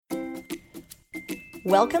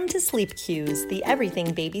Welcome to Sleep Cues, the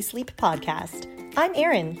Everything Baby Sleep podcast. I'm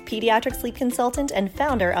Erin, pediatric sleep consultant and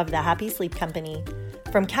founder of the Happy Sleep Company.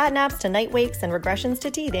 From catnaps to night wakes and regressions to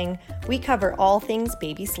teething, we cover all things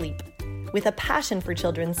baby sleep. With a passion for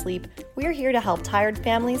children's sleep, we're here to help tired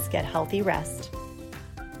families get healthy rest.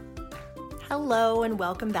 Hello and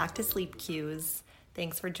welcome back to Sleep Cues.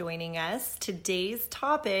 Thanks for joining us. Today's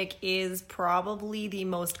topic is probably the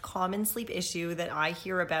most common sleep issue that I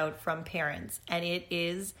hear about from parents, and it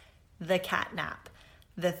is the cat nap,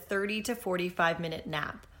 the 30 to 45 minute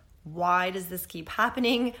nap. Why does this keep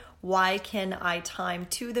happening? Why can I time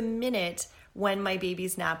to the minute when my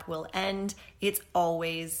baby's nap will end? It's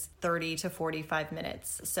always 30 to 45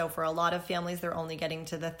 minutes. So for a lot of families, they're only getting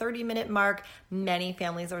to the 30-minute mark. Many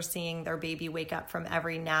families are seeing their baby wake up from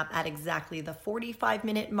every nap at exactly the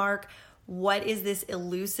 45-minute mark. What is this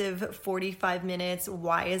elusive 45 minutes?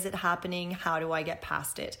 Why is it happening? How do I get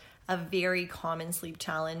past it? A very common sleep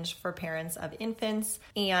challenge for parents of infants,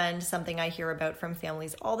 and something I hear about from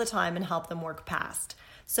families all the time and help them work past.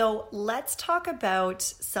 So let's talk about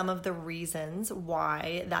some of the reasons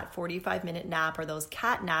why that 45-minute nap or those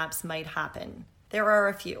cat naps might happen. There are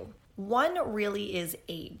a few. One really is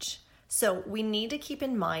age. So we need to keep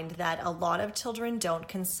in mind that a lot of children don't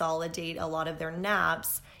consolidate a lot of their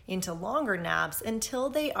naps into longer naps until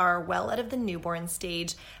they are well out of the newborn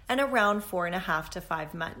stage and around 4.5 to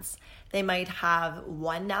 5 months. They might have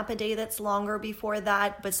one nap a day that's longer before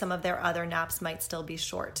that, but some of their other naps might still be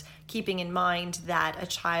short, keeping in mind that a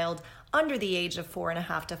child under the age of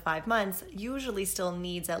 4.5 to 5 months usually still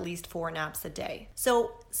needs at least 4 naps a day.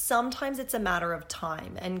 So sometimes it's a matter of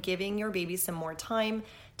time and giving your baby some more time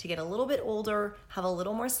to get a little bit older, have a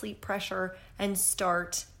little more sleep pressure, and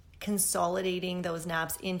start consolidating those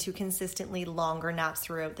naps into consistently longer naps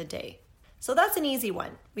throughout the day. So that's an easy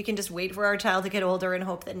one. We can just wait for our child to get older and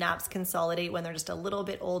hope that naps consolidate when they're just a little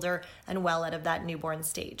bit older and well out of that newborn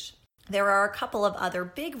stage. There are a couple of other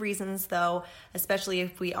big reasons though, especially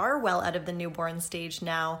if we are well out of the newborn stage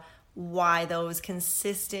now, why those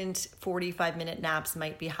consistent 45-minute naps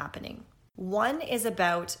might be happening. One is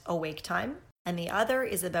about awake time, and the other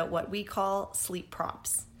is about what we call sleep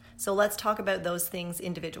props. So let's talk about those things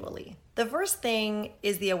individually. The first thing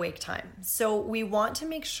is the awake time. So we want to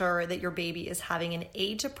make sure that your baby is having an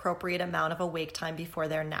age-appropriate amount of awake time before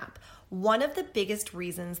their nap. One of the biggest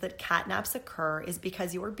reasons that cat naps occur is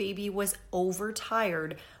because your baby was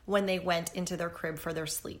overtired when they went into their crib for their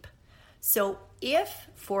sleep. So if,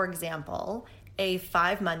 for example, a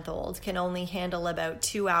 5-month-old can only handle about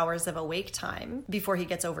 2 hours of awake time before he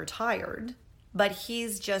gets overtired, but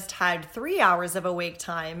he's just had 3 hours of awake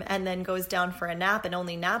time and then goes down for a nap and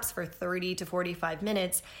only naps for 30 to 45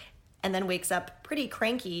 minutes and then wakes up pretty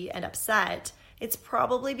cranky and upset, it's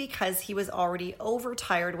probably because he was already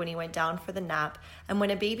overtired when he went down for the nap. And when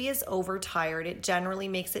a baby is overtired, it generally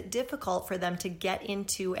makes it difficult for them to get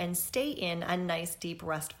into and stay in a nice, deep,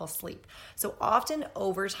 restful sleep. So often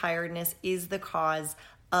overtiredness is the cause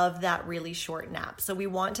of that really short nap. So we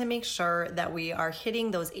want to make sure that we are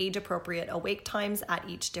hitting those age-appropriate awake times at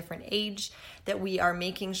each different age, that we are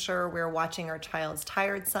making sure we're watching our child's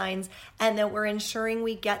tired signs, and that we're ensuring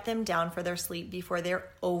we get them down for their sleep before they're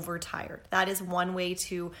overtired. That is one way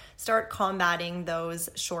to start combating those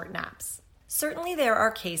short naps. Certainly there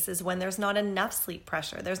are cases when there's not enough sleep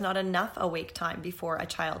pressure, there's not enough awake time before a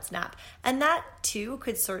child's nap, and that too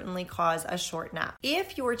could certainly cause a short nap.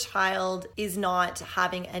 If your child is not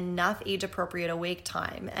having enough age-appropriate awake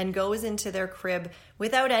time and goes into their crib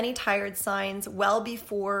without any tired signs well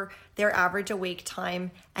before their average awake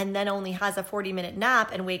time and then only has a 40-minute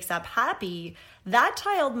nap and wakes up happy, that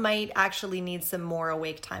child might actually need some more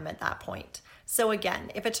awake time at that point. So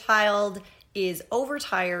again, if a child is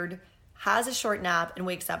overtired, has a short nap and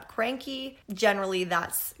wakes up cranky, generally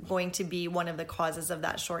that's going to be one of the causes of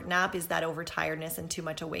that short nap, is that overtiredness and too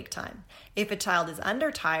much awake time. If a child is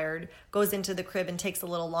undertired, goes into the crib and takes a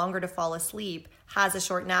little longer to fall asleep, has a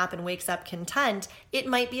short nap and wakes up content, it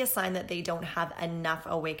might be a sign that they don't have enough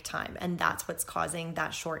awake time, and that's what's causing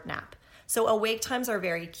that short nap. So awake times are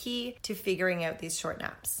very key to figuring out these short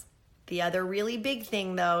naps. The other really big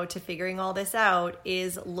thing, though, to figuring all this out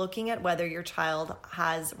is looking at whether your child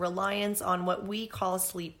has reliance on what we call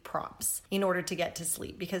sleep props in order to get to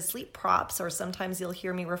sleep. Because sleep props, or sometimes you'll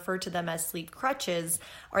hear me refer to them as sleep crutches,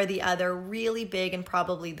 are the other really big and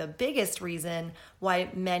probably the biggest reason why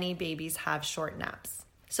many babies have short naps.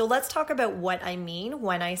 So let's talk about what I mean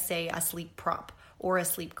when I say a sleep prop or a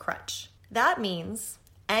sleep crutch. That means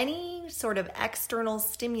any sort of external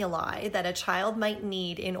stimuli that a child might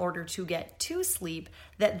need in order to get to sleep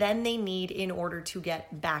that then they need in order to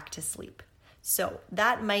get back to sleep. So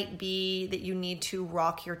that might be that you need to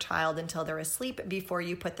rock your child until they're asleep before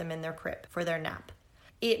you put them in their crib for their nap.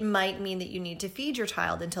 It might mean that you need to feed your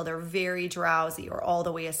child until they're very drowsy or all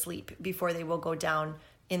the way asleep before they will go down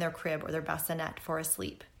in their crib or their bassinet for a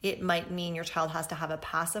sleep. It might mean your child has to have a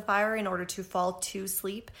pacifier in order to fall to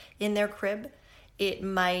sleep in their crib. It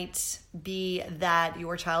might be that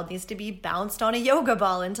your child needs to be bounced on a yoga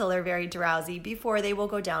ball until they're very drowsy before they will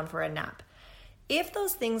go down for a nap. If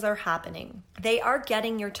those things are happening, they are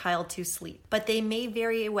getting your child to sleep, but they may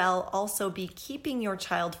very well also be keeping your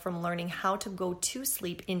child from learning how to go to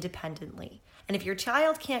sleep independently. And if your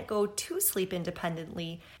child can't go to sleep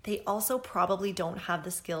independently, they also probably don't have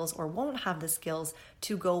the skills or won't have the skills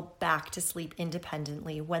to go back to sleep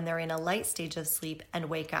independently when they're in a light stage of sleep and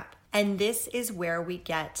wake up. And this is where we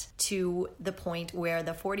get to the point where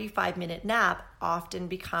the 45-minute nap often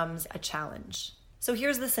becomes a challenge. So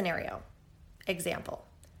here's the scenario. Example,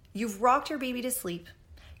 you've rocked your baby to sleep.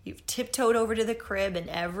 You've tiptoed over to the crib and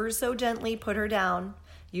ever so gently put her down.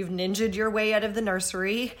 You've ninja'd your way out of the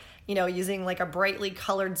nursery, using like a brightly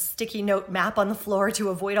colored sticky note map on the floor to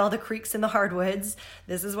avoid all the creaks in the hardwoods.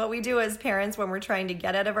 This is what we do as parents when we're trying to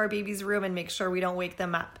get out of our baby's room and make sure we don't wake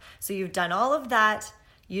them up. So you've done all of that.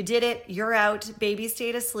 You did it. You're out. Baby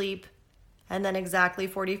stayed asleep. And then exactly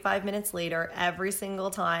 45 minutes later, every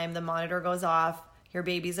single time the monitor goes off, your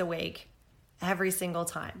baby's awake. Every single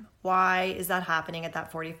time. Why is that happening at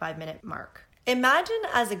that 45-minute mark? Imagine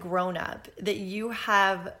as a grown-up that you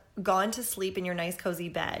have gone to sleep in your nice cozy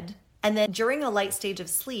bed, and then during a light stage of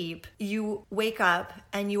sleep, you wake up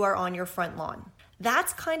and you are on your front lawn.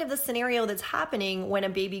 That's kind of the scenario that's happening when a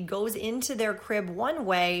baby goes into their crib one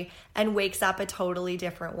way and wakes up a totally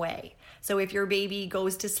different way. So if your baby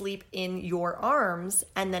goes to sleep in your arms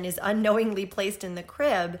and then is unknowingly placed in the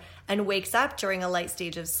crib and wakes up during a light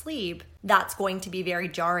stage of sleep, that's going to be very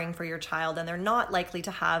jarring for your child, and they're not likely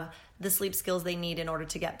to have the sleep skills they need in order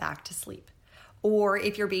to get back to sleep. Or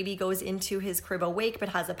if your baby goes into his crib awake but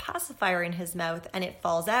has a pacifier in his mouth and it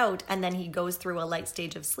falls out, and then he goes through a light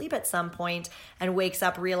stage of sleep at some point and wakes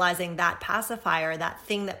up realizing that pacifier, that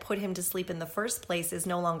thing that put him to sleep in the first place, is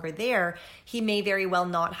no longer there, he may very well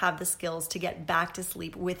not have the skills to get back to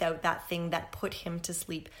sleep without that thing that put him to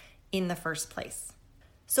sleep in the first place.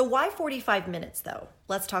 So why 45 minutes though?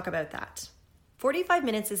 Let's talk about that. 45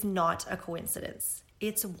 minutes is not a coincidence.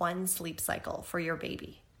 It's one sleep cycle for your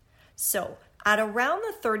baby. So at around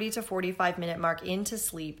the 30 to 45 minute mark into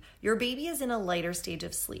sleep, your baby is in a lighter stage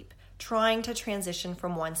of sleep, trying to transition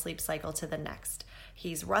from one sleep cycle to the next.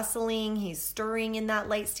 He's rustling, he's stirring in that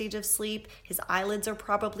light stage of sleep. His eyelids are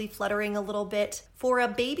probably fluttering a little bit. For a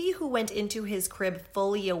baby who went into his crib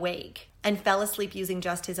fully awake and fell asleep using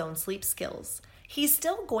just his own sleep skills, he's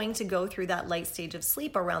still going to go through that light stage of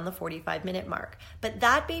sleep around the 45-minute mark. But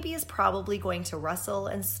that baby is probably going to rustle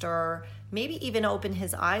and stir, maybe even open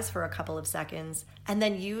his eyes for a couple of seconds, and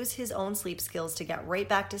then use his own sleep skills to get right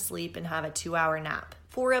back to sleep and have a 2-hour nap.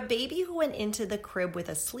 For a baby who went into the crib with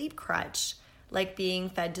a sleep crutch, like being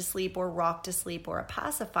fed to sleep or rocked to sleep or a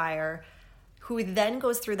pacifier, who then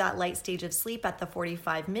goes through that light stage of sleep at the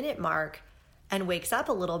 45-minute mark and wakes up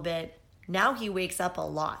a little bit, now he wakes up a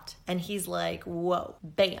lot and he's like, whoa,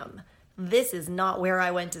 bam, this is not where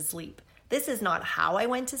I went to sleep. This is not how I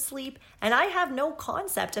went to sleep. And I have no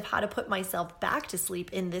concept of how to put myself back to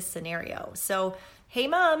sleep in this scenario. So, hey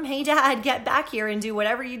mom, hey dad, get back here and do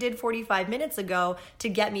whatever you did 45 minutes ago to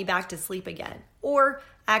get me back to sleep again. Or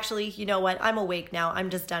actually, you know what? I'm awake now. I'm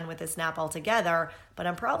just done with this nap altogether, but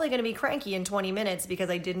I'm probably going to be cranky in 20 minutes because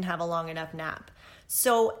I didn't have a long enough nap.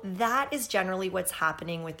 So that is generally what's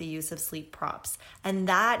happening with the use of sleep props. And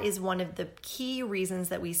that is one of the key reasons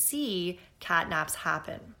that we see cat naps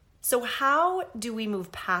happen. So how do we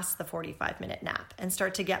move past the 45-minute nap and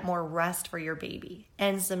start to get more rest for your baby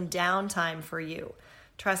and some downtime for you?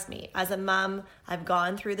 Trust me, as a mom, I've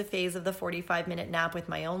gone through the phase of the 45-minute nap with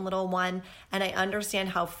my own little one, and I understand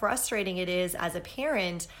how frustrating it is as a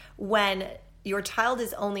parent when your child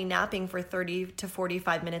is only napping for 30 to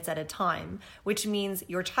 45 minutes at a time, which means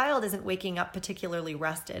your child isn't waking up particularly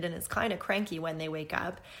rested and is kind of cranky when they wake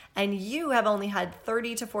up, and you have only had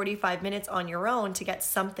 30 to 45 minutes on your own to get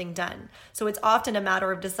something done. So it's often a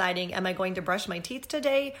matter of deciding, am I going to brush my teeth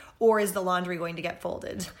today, or is the laundry going to get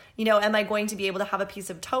folded? Am I going to be able to have a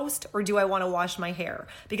piece of toast, or do I want to wash my hair?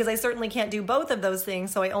 Because I certainly can't do both of those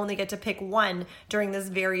things, so I only get to pick one during this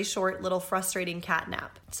very short little frustrating cat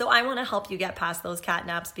nap. So I want to help you get past those cat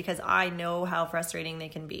naps because I know how frustrating they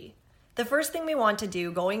can be. The first thing we want to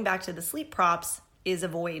do, going back to the sleep props, is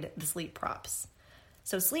avoid the sleep props.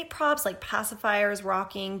 So sleep props like pacifiers,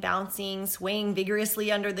 rocking, bouncing, swaying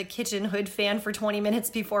vigorously under the kitchen hood fan for 20 minutes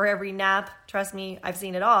before every nap. Trust me, I've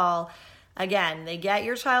seen it all. Again, they get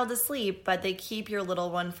your child to sleep, but they keep your little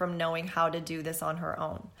one from knowing how to do this on her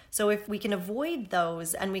own. So if we can avoid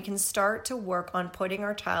those and we can start to work on putting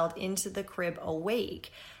our child into the crib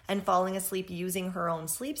awake and falling asleep using her own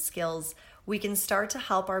sleep skills, we can start to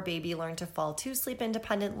help our baby learn to fall to sleep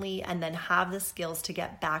independently and then have the skills to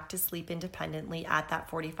get back to sleep independently at that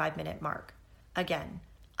 45-minute mark. Again,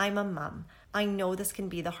 I'm a mom. I know this can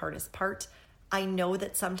be the hardest part. I know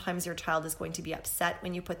that sometimes your child is going to be upset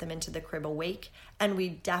when you put them into the crib awake, and we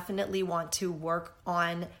definitely want to work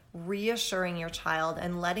on reassuring your child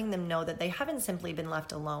and letting them know that they haven't simply been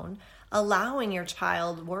left alone, allowing your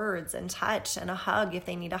child words and touch and a hug if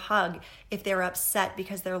they need a hug, if they're upset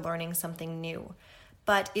because they're learning something new.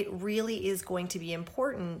 But it really is going to be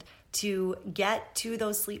important to get to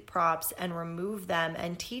those sleep props and remove them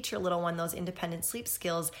and teach your little one those independent sleep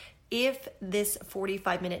skills if this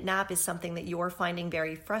 45-minute nap is something that you're finding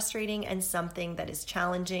very frustrating and something that is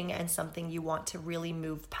challenging and something you want to really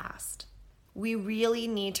move past. We really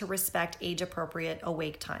need to respect age-appropriate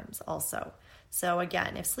awake times also. So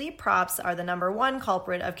again, if sleep props are the number one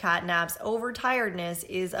culprit of cat naps, overtiredness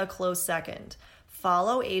is a close second.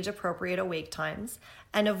 Follow age-appropriate awake times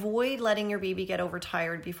and avoid letting your baby get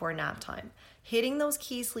overtired before nap time. Hitting those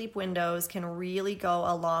key sleep windows can really go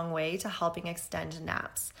a long way to helping extend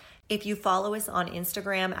naps. If you follow us on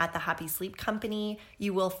Instagram at the Happy Sleep Company,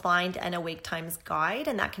 you will find an awake times guide,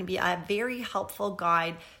 and that can be a very helpful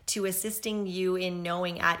guide to assisting you in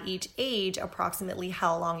knowing at each age approximately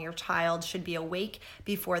how long your child should be awake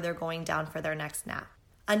before they're going down for their next nap.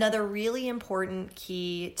 Another really important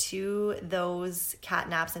key to those cat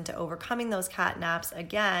naps and to overcoming those cat naps,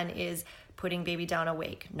 again, is putting baby down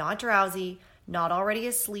awake. Not drowsy, not already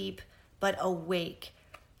asleep, but awake.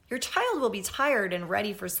 Your child will be tired and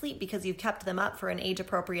ready for sleep because you've kept them up for an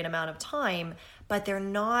age-appropriate amount of time, but they're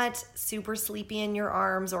not super sleepy in your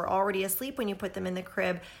arms or already asleep when you put them in the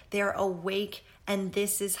crib. They're awake, and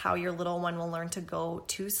this is how your little one will learn to go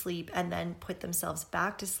to sleep and then put themselves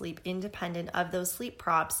back to sleep independent of those sleep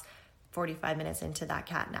props 45 minutes into that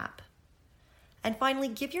cat nap. And finally,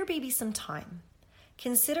 give your baby some time.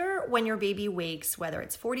 Consider when your baby wakes, whether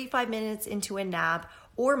it's 45 minutes into a nap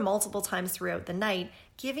or multiple times throughout the night,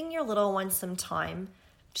 giving your little one some time.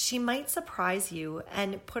 She might surprise you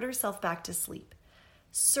and put herself back to sleep.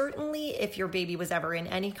 Certainly, if your baby was ever in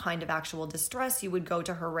any kind of actual distress, you would go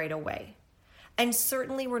to her right away. And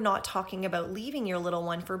certainly, we're not talking about leaving your little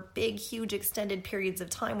one for big, huge, extended periods of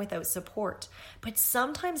time without support. But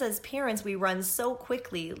sometimes as parents, we run so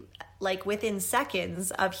quickly, like within seconds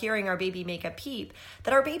of hearing our baby make a peep,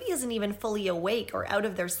 that our baby isn't even fully awake or out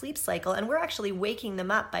of their sleep cycle, and we're actually waking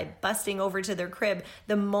them up by busting over to their crib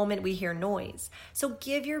the moment we hear noise. So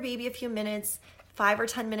give your baby a few minutes, 5 or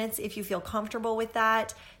 10 minutes if you feel comfortable with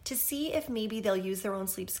that, to see if maybe they'll use their own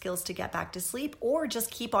sleep skills to get back to sleep or just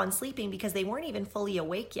keep on sleeping because they weren't even fully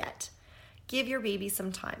awake yet. Give your baby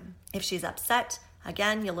some time. If she's upset,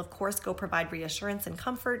 again, you'll of course go provide reassurance and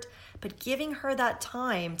comfort, but giving her that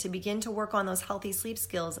time to begin to work on those healthy sleep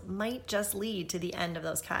skills might just lead to the end of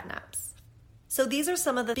those cat naps. So these are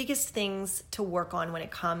some of the biggest things to work on when it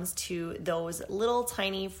comes to those little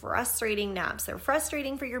tiny frustrating naps. They're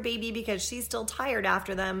frustrating for your baby because she's still tired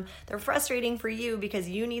after them. They're frustrating for you because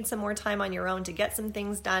you need some more time on your own to get some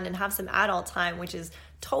things done and have some adult time, which is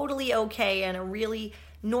totally okay and a really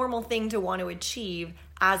normal thing to want to achieve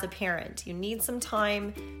as a parent. You need some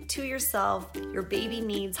time to yourself. Your baby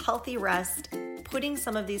needs healthy rest. Putting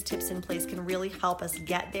some of these tips in place can really help us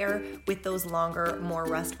get there with those longer, more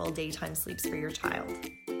restful daytime sleeps for your child.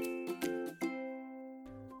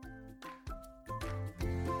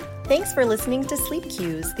 Thanks for listening to Sleep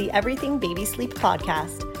Cues, the Everything Baby Sleep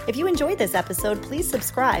podcast. If you enjoyed this episode, please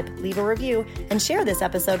subscribe, leave a review, and share this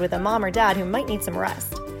episode with a mom or dad who might need some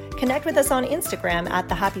rest. Connect with us on Instagram at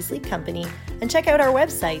The Happy Sleep Company and check out our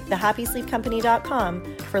website,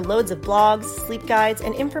 thehappysleepcompany.com, for loads of blogs, sleep guides,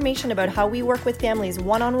 and information about how we work with families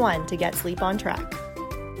one-on-one to get sleep on track.